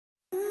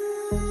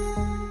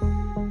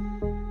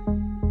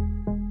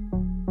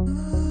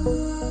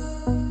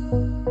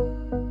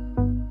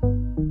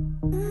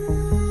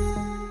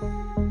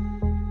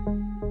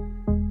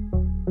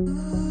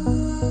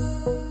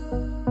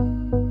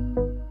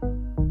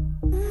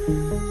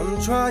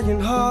trying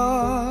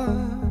hard,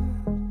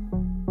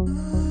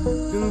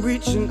 been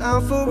reaching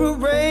out for a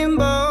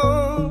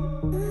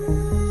rainbow.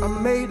 I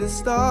made a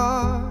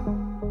start,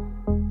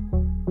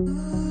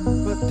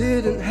 but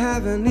didn't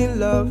have any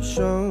love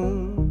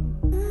shown.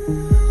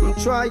 I'm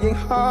trying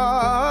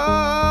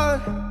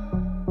hard,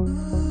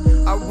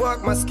 I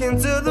work my skin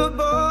to the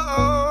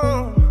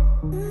bone.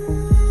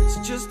 It's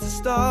just a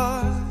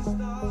start,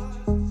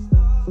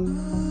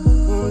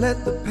 won't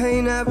let the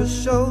pain ever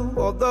show.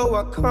 Although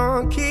I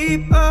can't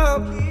keep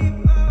up,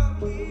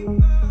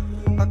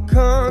 I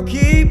can't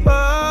keep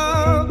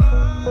up,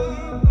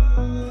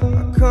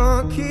 I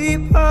can't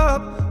keep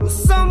up. Will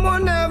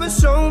someone ever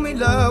show me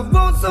love?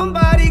 Won't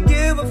somebody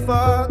give a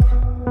fuck?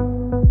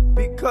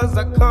 Because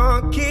I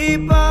can't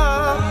keep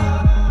up,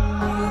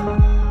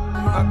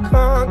 I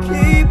can't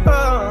keep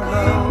up,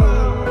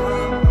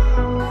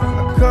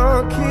 I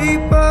can't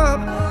keep up.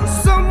 Will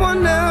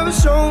someone ever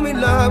show me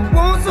love?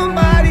 Won't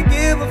somebody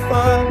give a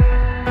fuck?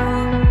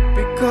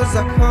 Because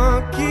I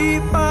can't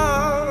keep up.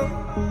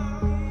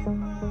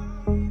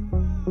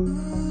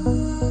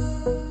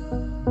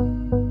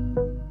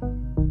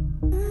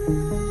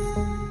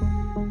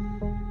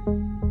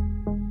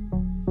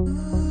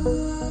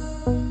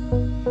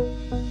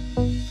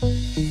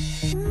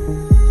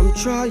 I'm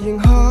trying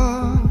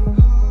hard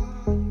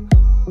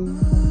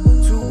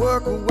to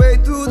work a way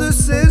through the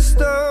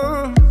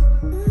system.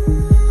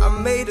 I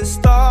made a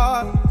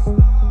start,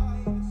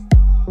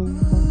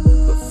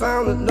 but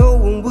found that no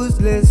one was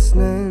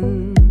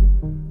listening.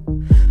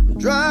 I'm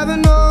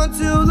driving on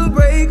till the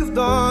break of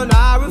dawn.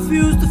 I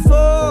refuse to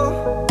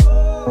fall.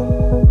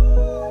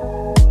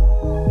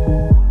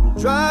 I'm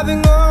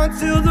driving on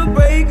till the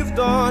break of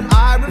dawn.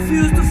 I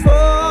refuse to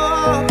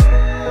fall.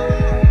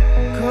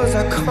 Cause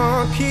I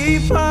can't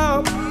keep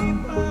up,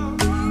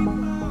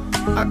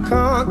 I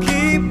can't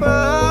keep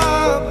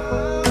up,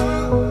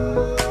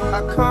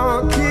 I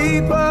can't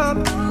keep up.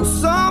 Will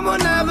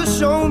someone ever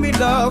show me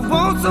love?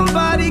 Won't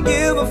somebody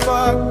give a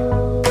fuck?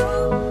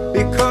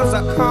 Because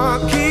I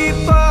can't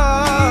keep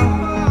up,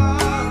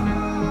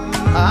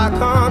 I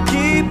can't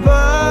keep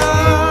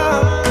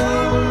up,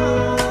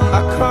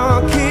 I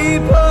can't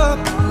keep up.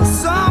 Will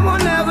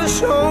someone ever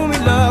show me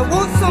love?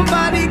 Won't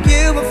somebody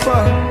give a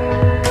fuck?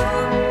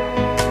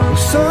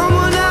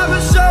 Someone ever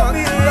show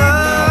me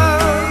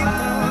love?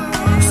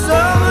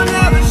 Someone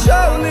ever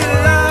show me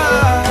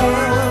love?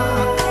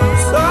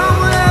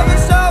 Someone ever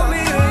show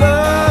me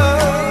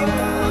love?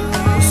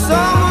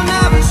 Someone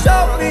ever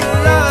show me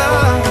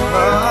love?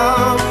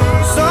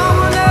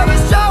 Someone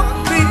ever show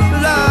me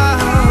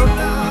love?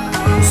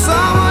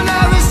 Someone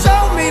ever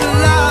show me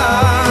love?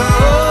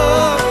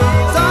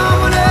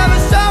 Someone ever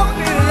show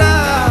me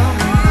love?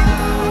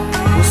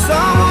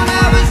 Someone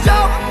ever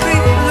show me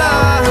love?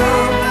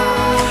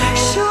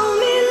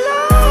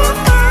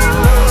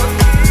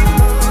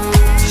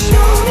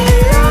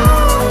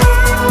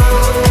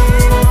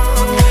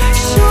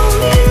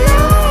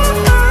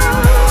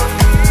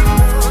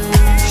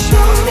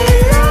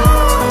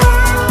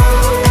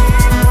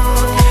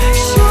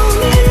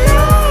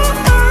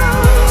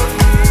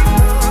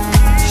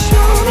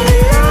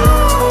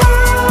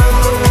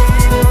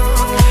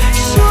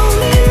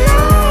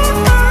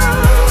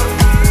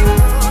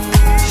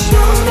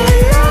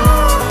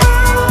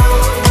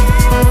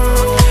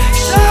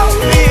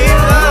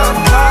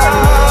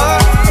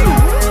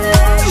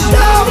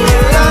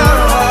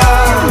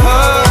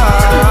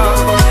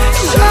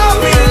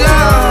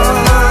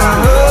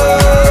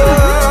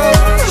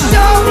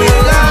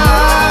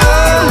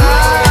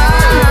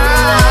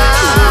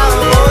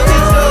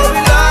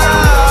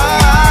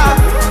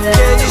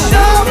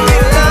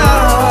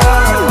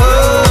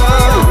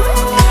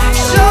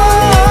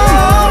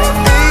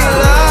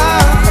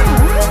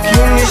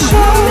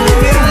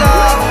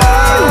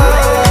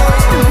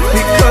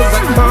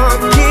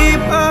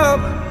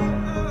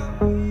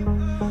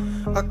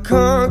 I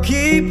can't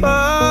keep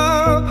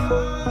up,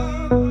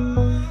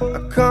 I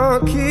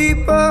can't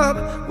keep up.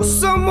 Will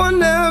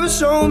someone ever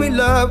show me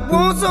love?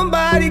 Won't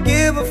somebody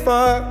give a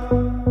fuck?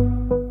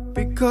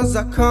 Because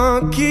I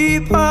can't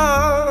keep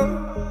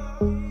up.